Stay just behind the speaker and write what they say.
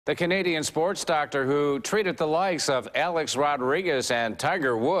The Canadian sports doctor who treated the likes of Alex Rodriguez and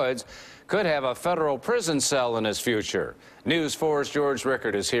Tiger Woods could have a federal prison cell in his future. News 4's George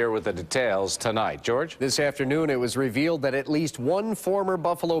Rickard is here with the details tonight. George? This afternoon, it was revealed that at least one former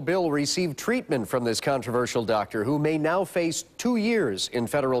Buffalo Bill received treatment from this controversial doctor who may now face 2 years in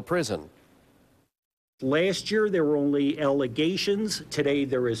federal prison. Last year, there were only allegations. Today,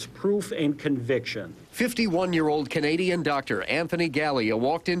 there is proof and conviction. 51-year-old Canadian doctor Anthony Gallia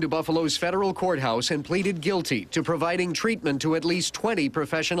walked into Buffalo's federal courthouse and pleaded guilty to providing treatment to at least 20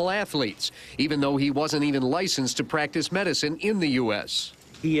 professional athletes, even though he wasn't even licensed to practice medicine in the U.S.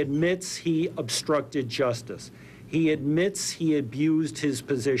 He admits he obstructed justice. He admits he abused his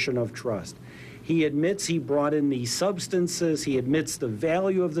position of trust. He admits he brought in these substances, he admits the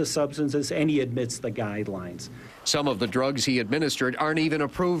value of the substances, and he admits the guidelines. Some of the drugs he administered aren't even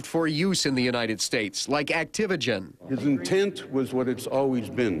approved for use in the United States, like Activigen. His intent was what it's always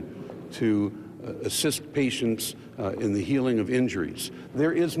been, to assist patients in the healing of injuries.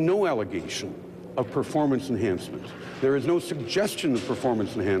 There is no allegation of performance enhancement. There is no suggestion of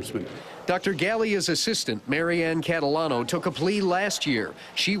performance enhancement. Dr. Gallia's assistant, Marianne Catalano, took a plea last year.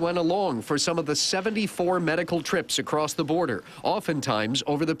 She went along for some of the 74 medical trips across the border, oftentimes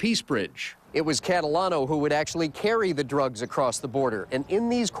over the Peace Bridge. It was Catalano who would actually carry the drugs across the border. And in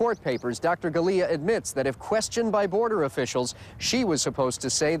these court papers, Dr. Gallia admits that if questioned by border officials, she was supposed to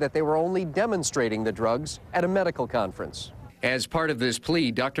say that they were only demonstrating the drugs at a medical conference. As part of this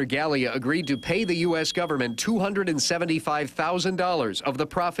plea, Dr. Gallia agreed to pay the U.S. government $275,000 of the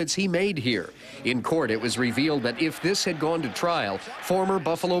profits he made here. In court, it was revealed that if this had gone to trial, former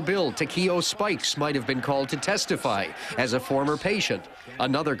Buffalo Bill Takeo Spikes might have been called to testify as a former patient.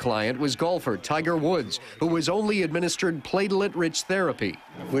 Another client was golfer Tiger Woods, who was only administered platelet-rich therapy.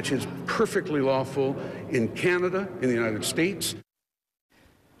 Which is perfectly lawful in Canada, in the United States.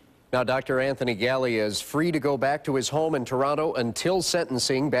 Now, Dr. Anthony Gallia is free to go back to his home in Toronto until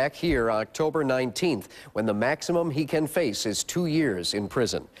sentencing back here October 19th, when the maximum he can face is 2 years in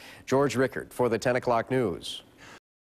prison. George Rickard for the 10 o'clock news.